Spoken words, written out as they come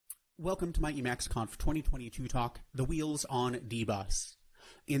Welcome to my EmacsConf 2022 talk, The Wheels on Debase.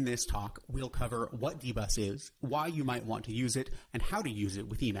 In this talk, we'll cover what Debase is, why you might want to use it, and how to use it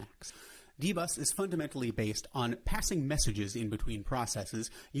with Emacs. Debase is fundamentally based on passing messages in between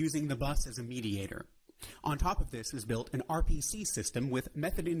processes using the bus as a mediator. On top of this is built an RPC system with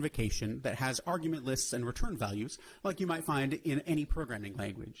method invocation that has argument lists and return values like you might find in any programming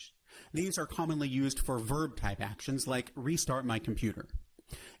language. These are commonly used for verb-type actions like restart my computer.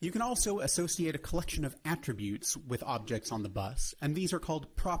 You can also associate a collection of attributes with objects on the bus, and these are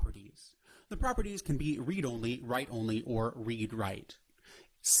called properties. The properties can be read-only, write-only, or read-write.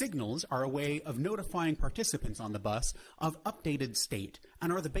 Signals are a way of notifying participants on the bus of updated state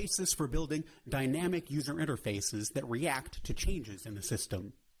and are the basis for building dynamic user interfaces that react to changes in the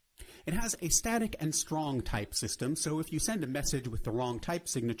system. It has a static and strong type system, so if you send a message with the wrong type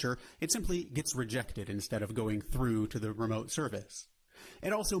signature, it simply gets rejected instead of going through to the remote service.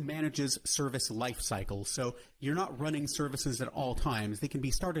 It also manages service life cycles, so you're not running services at all times. They can be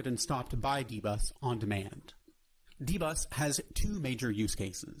started and stopped by Debase on demand. Debase has two major use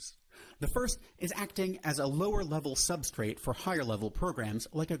cases. The first is acting as a lower-level substrate for higher-level programs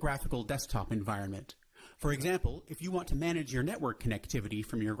like a graphical desktop environment. For example, if you want to manage your network connectivity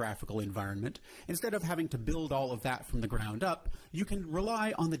from your graphical environment, instead of having to build all of that from the ground up, you can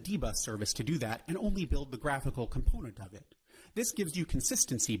rely on the Debase service to do that and only build the graphical component of it. This gives you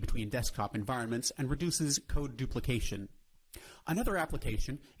consistency between desktop environments and reduces code duplication. Another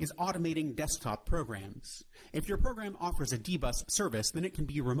application is automating desktop programs. If your program offers a Debase service, then it can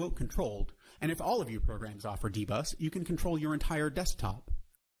be remote controlled, and if all of your programs offer Debase, you can control your entire desktop.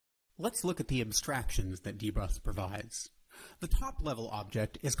 Let's look at the abstractions that Debase provides. The top-level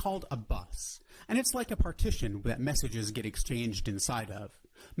object is called a bus, and it's like a partition that messages get exchanged inside of.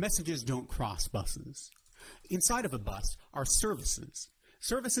 Messages don't cross buses. Inside of a bus are services.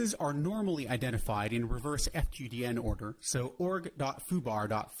 Services are normally identified in reverse FQDN order, so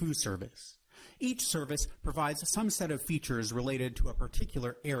org.foobar.fooService. Each service provides some set of features related to a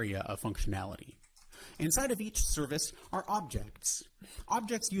particular area of functionality. Inside of each service are objects.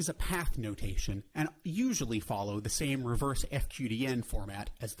 Objects use a path notation and usually follow the same reverse FQDN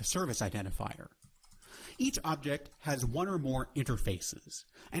format as the service identifier. Each object has one or more interfaces.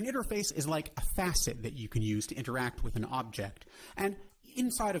 An interface is like a facet that you can use to interact with an object, and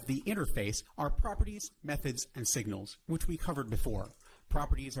inside of the interface are properties, methods, and signals, which we covered before.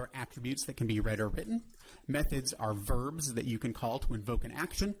 Properties are attributes that can be read or written. Methods are verbs that you can call to invoke an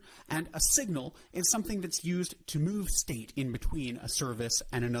action. And a signal is something that's used to move state in between a service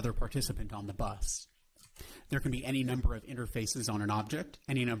and another participant on the bus. There can be any number of interfaces on an object,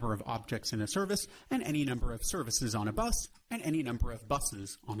 any number of objects in a service, and any number of services on a bus, and any number of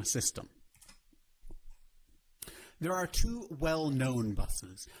buses on a system. There are two well-known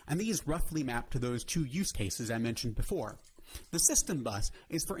buses, and these roughly map to those two use cases I mentioned before. The system bus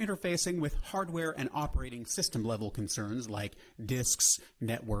is for interfacing with hardware and operating system level concerns like disks,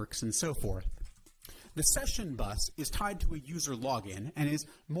 networks, and so forth. The session bus is tied to a user login and is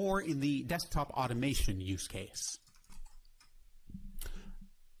more in the desktop automation use case.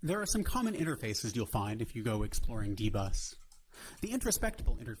 There are some common interfaces you'll find if you go exploring Debase. The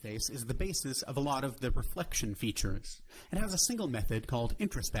introspectable interface is the basis of a lot of the reflection features. It has a single method called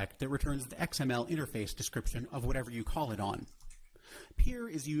introspect that returns the XML interface description of whatever you call it on. Peer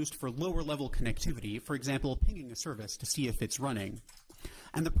is used for lower-level connectivity, for example, pinging a service to see if it's running.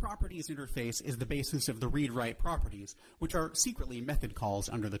 And the properties interface is the basis of the read-write properties, which are secretly method calls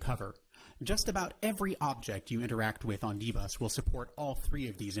under the cover. Just about every object you interact with on Debase will support all three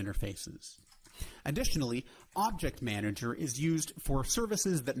of these interfaces. Additionally, ObjectManager is used for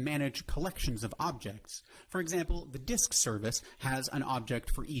services that manage collections of objects. For example, the disk service has an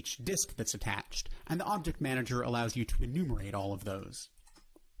object for each disk that's attached, and the ObjectManager allows you to enumerate all of those.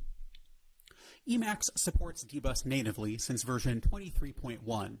 Emacs supports Debase natively since version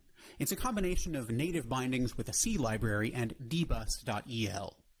 23.1. It's a combination of native bindings with a C library and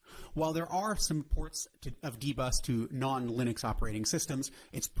debase.el. While there are some ports of Debase to non-Linux operating systems,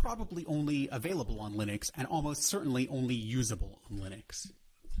 it's probably only available on Linux and almost certainly only usable on Linux.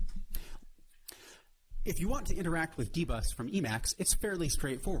 If you want to interact with Debase from Emacs, it's fairly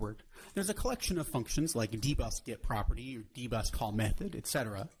straightforward. There's a collection of functions like Debase get property, or Debase call method,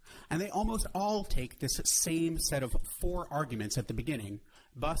 etc., and they almost all take this same set of 4 arguments at the beginning: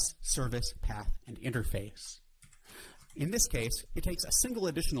 bus, service, path, and interface. In this case, it takes a single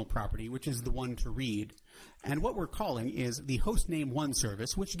additional property, which is the one to read, and what we're calling is the hostname1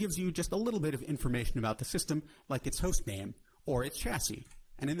 service, which gives you just a little bit of information about the system, like its hostname or its chassis.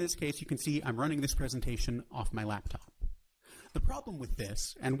 And in this case, you can see I'm running this presentation off my laptop. The problem with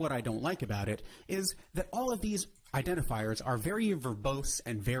this, and what I don't like about it, is that all of these identifiers are very verbose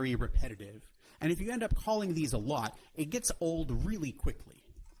and very repetitive. And if you end up calling these a lot, it gets old really quickly.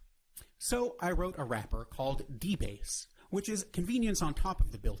 So I wrote a wrapper called Debase, which is convenience on top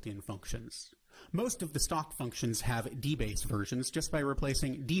of the built-in functions. Most of the stock functions have Debase versions just by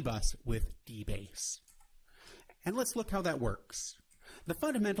replacing dbus with Debase. And let's look how that works. The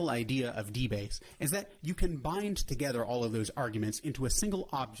fundamental idea of Debase is that you can bind together all of those arguments into a single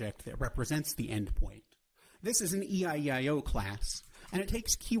object that represents the endpoint. This is an EIEIO class, and it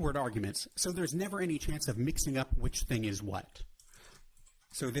takes keyword arguments, so there's never any chance of mixing up which thing is what.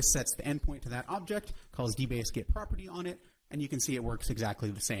 So this sets the endpoint to that object, calls Debase get property on it, and you can see it works exactly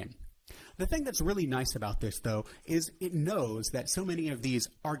the same. The thing that's really nice about this, though, is it knows that so many of these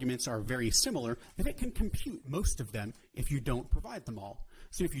arguments are very similar that it can compute most of them if you don't provide them all.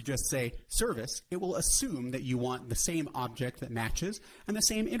 So if you just say service, it will assume that you want the same object that matches and the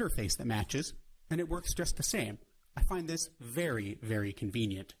same interface that matches, and it works just the same. I find this very, very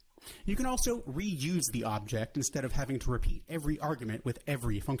convenient. You can also reuse the object instead of having to repeat every argument with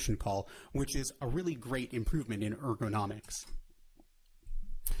every function call, which is a really great improvement in ergonomics.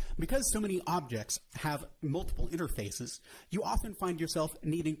 Because so many objects have multiple interfaces, you often find yourself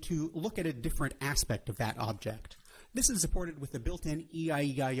needing to look at a different aspect of that object. This is supported with the built-in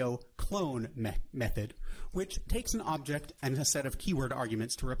EIEIO clone method, which takes an object and a set of keyword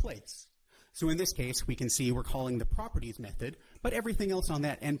arguments to replace. So in this case, we can see we're calling the properties method, but everything else on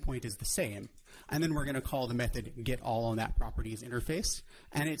that endpoint is the same. And then we're going to call the method getAll on that properties interface,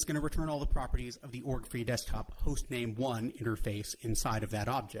 and it's going to return all the properties of the org-free desktop hostname1 interface inside of that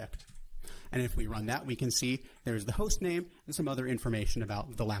object. And if we run that, we can see there's the hostname and some other information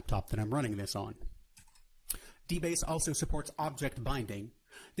about the laptop that I'm running this on. Debase also supports object binding.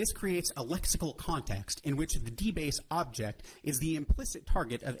 This creates a lexical context in which the Debase object is the implicit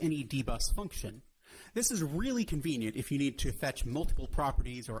target of any dbus function. This is really convenient if you need to fetch multiple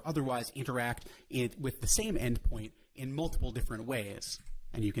properties or otherwise interact with the same endpoint in multiple different ways.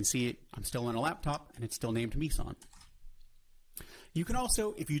 And you can see I'm still on a laptop and it's still named Meson. You can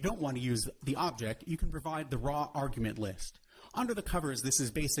also, if you don't want to use the object, you can provide the raw argument list. Under the covers, this is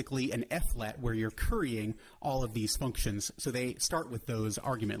basically an flet where you're currying all of these functions, so they start with those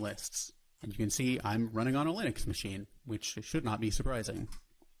argument lists. And you can see I'm running on a Linux machine, which should not be surprising.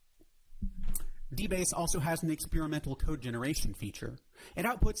 Debase also has an experimental code generation feature. It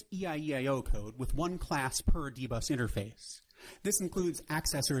outputs EIEIO code with one class per dbus interface. This includes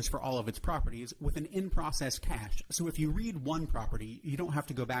accessors for all of its properties with an in-process cache, so if you read one property, you don't have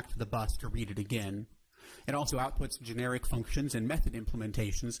to go back to the bus to read it again. It also outputs generic functions and method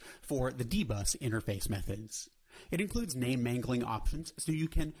implementations for the dbus interface methods. It includes name mangling options, so you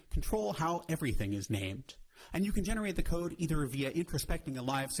can control how everything is named. And you can generate the code either via introspecting a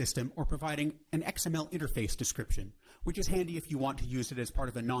live system or providing an XML interface description, which is handy if you want to use it as part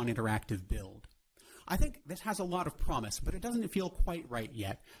of a non-interactive build. I think this has a lot of promise, but it doesn't feel quite right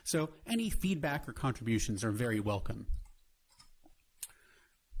yet, so any feedback or contributions are very welcome.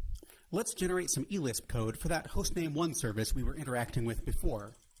 Let's generate some eLisp code for that hostname1 service we were interacting with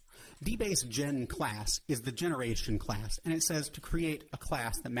before. Debase gen class is the generation class, and it says to create a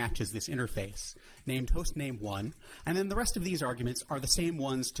class that matches this interface, named hostname1, and then the rest of these arguments are the same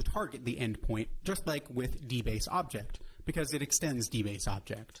ones to target the endpoint, just like with dbase object, because it extends dbase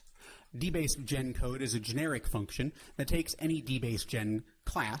object. Debase gen code is a generic function that takes any dbase gen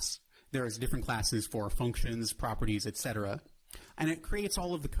class. There's different classes for functions, properties, etc., and it creates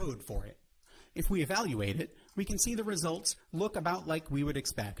all of the code for it. If we evaluate it, we can see the results look about like we would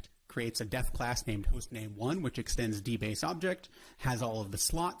expect. Creates a def class named hostname1, which extends dbase object, has all of the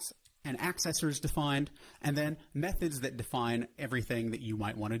slots and accessors defined, and then methods that define everything that you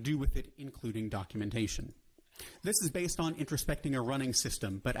might want to do with it, including documentation. This is based on introspecting a running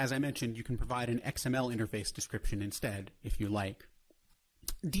system, but as I mentioned, you can provide an XML interface description instead, if you like.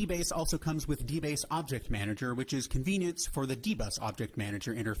 Debase also comes with Debase ObjectManager, which is convenience for the dbus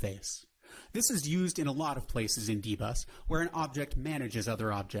ObjectManager interface. This is used in a lot of places in dbus, where an object manages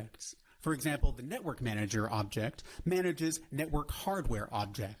other objects. For example, the Network Manager object manages network hardware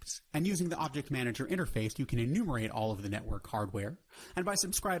objects, and using the Object Manager interface, you can enumerate all of the network hardware, and by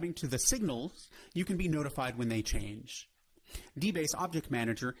subscribing to the signals, you can be notified when they change. Debase Object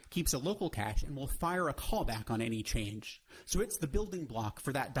Manager keeps a local cache and will fire a callback on any change, so it's the building block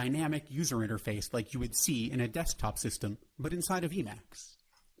for that dynamic user interface like you would see in a desktop system, but inside of Emacs.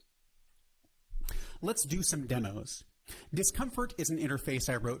 Let's do some demos. Discomfort is an interface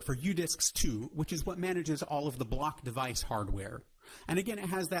I wrote for UDisks 2, which is what manages all of the block device hardware. And again, it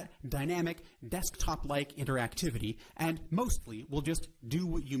has that dynamic, desktop-like interactivity, and mostly will just do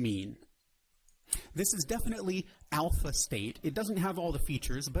what you mean. This is definitely alpha state. It doesn't have all the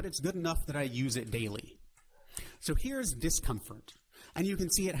features, but it's good enough that I use it daily. So here's Discomfort. And you can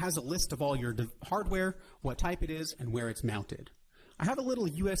see it has a list of all your hardware, what type it is, and where it's mounted. I have a little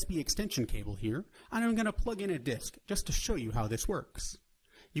USB extension cable here, and I'm going to plug in a disk just to show you how this works.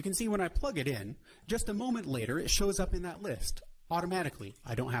 You can see when I plug it in, just a moment later it shows up in that list automatically.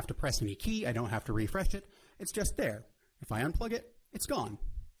 I don't have to press any key, I don't have to refresh it, it's just there. If I unplug it, it's gone.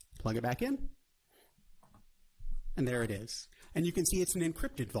 Plug it back in, and there it is. And you can see it's an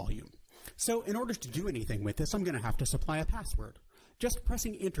encrypted volume. So in order to do anything with this, I'm going to have to supply a password. Just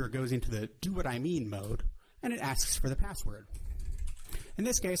pressing enter goes into the do what I mean mode, and it asks for the password. In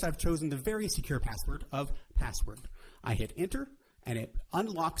this case, I've chosen the very secure password of password. I hit enter, and it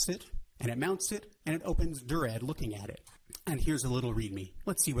unlocks it, and it mounts it, and it opens Dured looking at it. And here's a little README.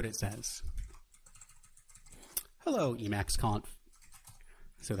 Let's see what it says. Hello, EmacsConf.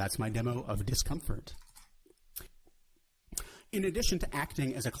 So that's my demo of Discomfort. In addition to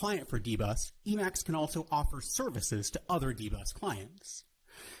acting as a client for Debase, Emacs can also offer services to other Debase clients.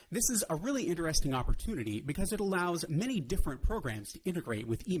 This is a really interesting opportunity because it allows many different programs to integrate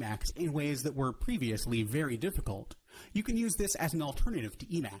with Emacs in ways that were previously very difficult. You can use this as an alternative to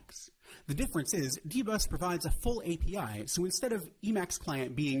Emacs. The difference is Debase provides a full API, so instead of Emacs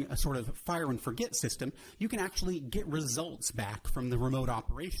client being a sort of fire and forget system, you can actually get results back from the remote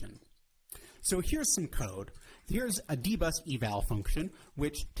operation. So here's some code. Here's a Debase eval function,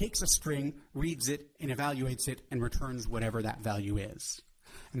 which takes a string, reads it, and evaluates it, and returns whatever that value is.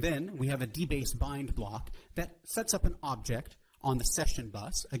 And then we have a Debase bind block that sets up an object on the session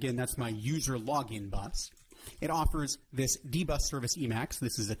bus. Again, that's my user login bus. It offers this debus service Emacs.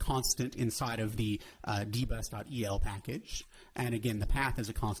 This is a constant inside of the debus.el package. And again, the path is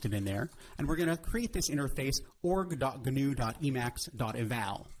a constant in there. And we're going to create this interface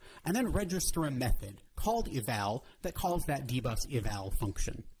org.gnu.emacs.eval. And then register a method called eval that calls that debus eval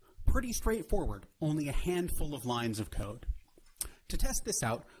function. Pretty straightforward, only a handful of lines of code. To test this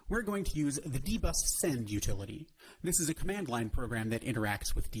out, we're going to use the debus send utility. This is a command line program that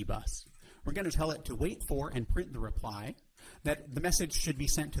interacts with debus. We're going to tell it to wait for and print the reply, that the message should be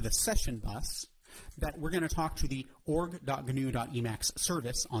sent to the session bus, that we're going to talk to the org.gnu.emacs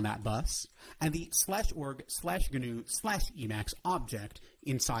service on that bus, and the /org/gnu/emacs object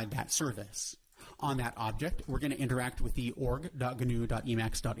inside that service. On that object, we're going to interact with the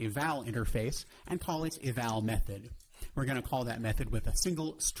org.gnu.emacs.eval interface and call its eval method. We're going to call that method with a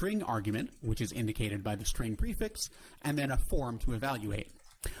single string argument, which is indicated by the string prefix, and then a form to evaluate.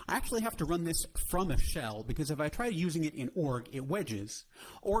 I actually have to run this from a shell because if I try using it in org, it wedges.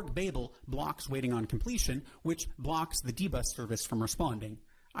 Org Babel blocks waiting on completion, which blocks the debus service from responding.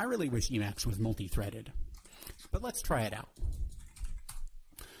 I really wish Emacs was multi-threaded. But let's try it out.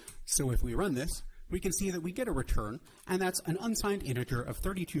 So if we run this, we can see that we get a return, and that's an unsigned integer of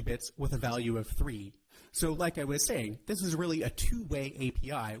 32 bits with a value of 3. So like I was saying, this is really a two-way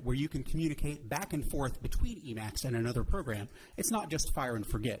API where you can communicate back and forth between Emacs and another program. It's not just fire and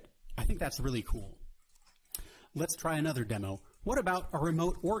forget. I think that's really cool. Let's try another demo. What about a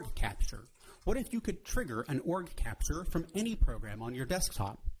remote org capture? What if you could trigger an org capture from any program on your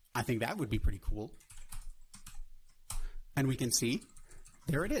desktop? I think that would be pretty cool. And we can see,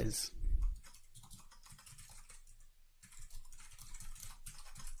 there it is.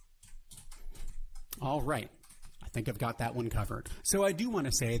 All right, I think I've got that one covered. So I do want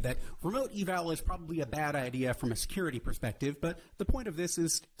to say that remote eval is probably a bad idea from a security perspective, but the point of this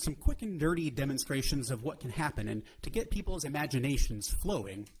is some quick and dirty demonstrations of what can happen and to get people's imaginations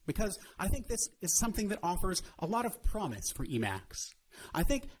flowing, because I think this is something that offers a lot of promise for Emacs. I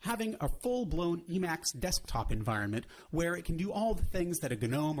think having a full-blown Emacs desktop environment where it can do all the things that a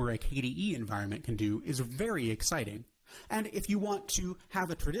GNOME or a KDE environment can do is very exciting. And if you want to have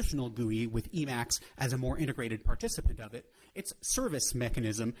a traditional GUI with Emacs as a more integrated participant of it, its service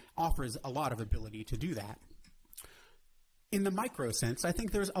mechanism offers a lot of ability to do that. In the micro sense, I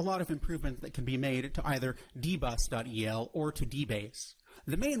think there's a lot of improvement that can be made to either debus.el or to Debase.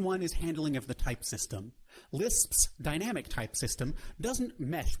 The main one is handling of the type system. Lisp's dynamic type system doesn't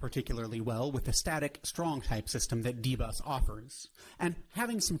mesh particularly well with the static strong type system that Debase offers, and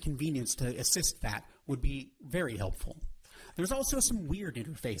having some convenience to assist that would be very helpful. There's also some weird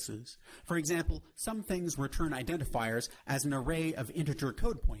interfaces. For example, some things return identifiers as an array of integer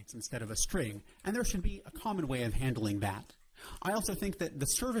code points instead of a string, and there should be a common way of handling that. I also think that the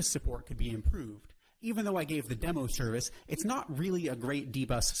service support could be improved. even though I gave the demo service, it's not really a great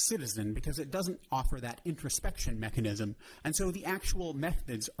Debase citizen because it doesn't offer that introspection mechanism, and so the actual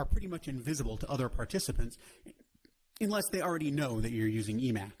methods are pretty much invisible to other participants unless they already know that you're using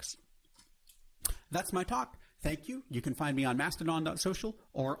Emacs. That's my talk. Thank you. You can find me on mastodon.social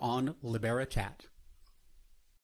or on Libera Chat.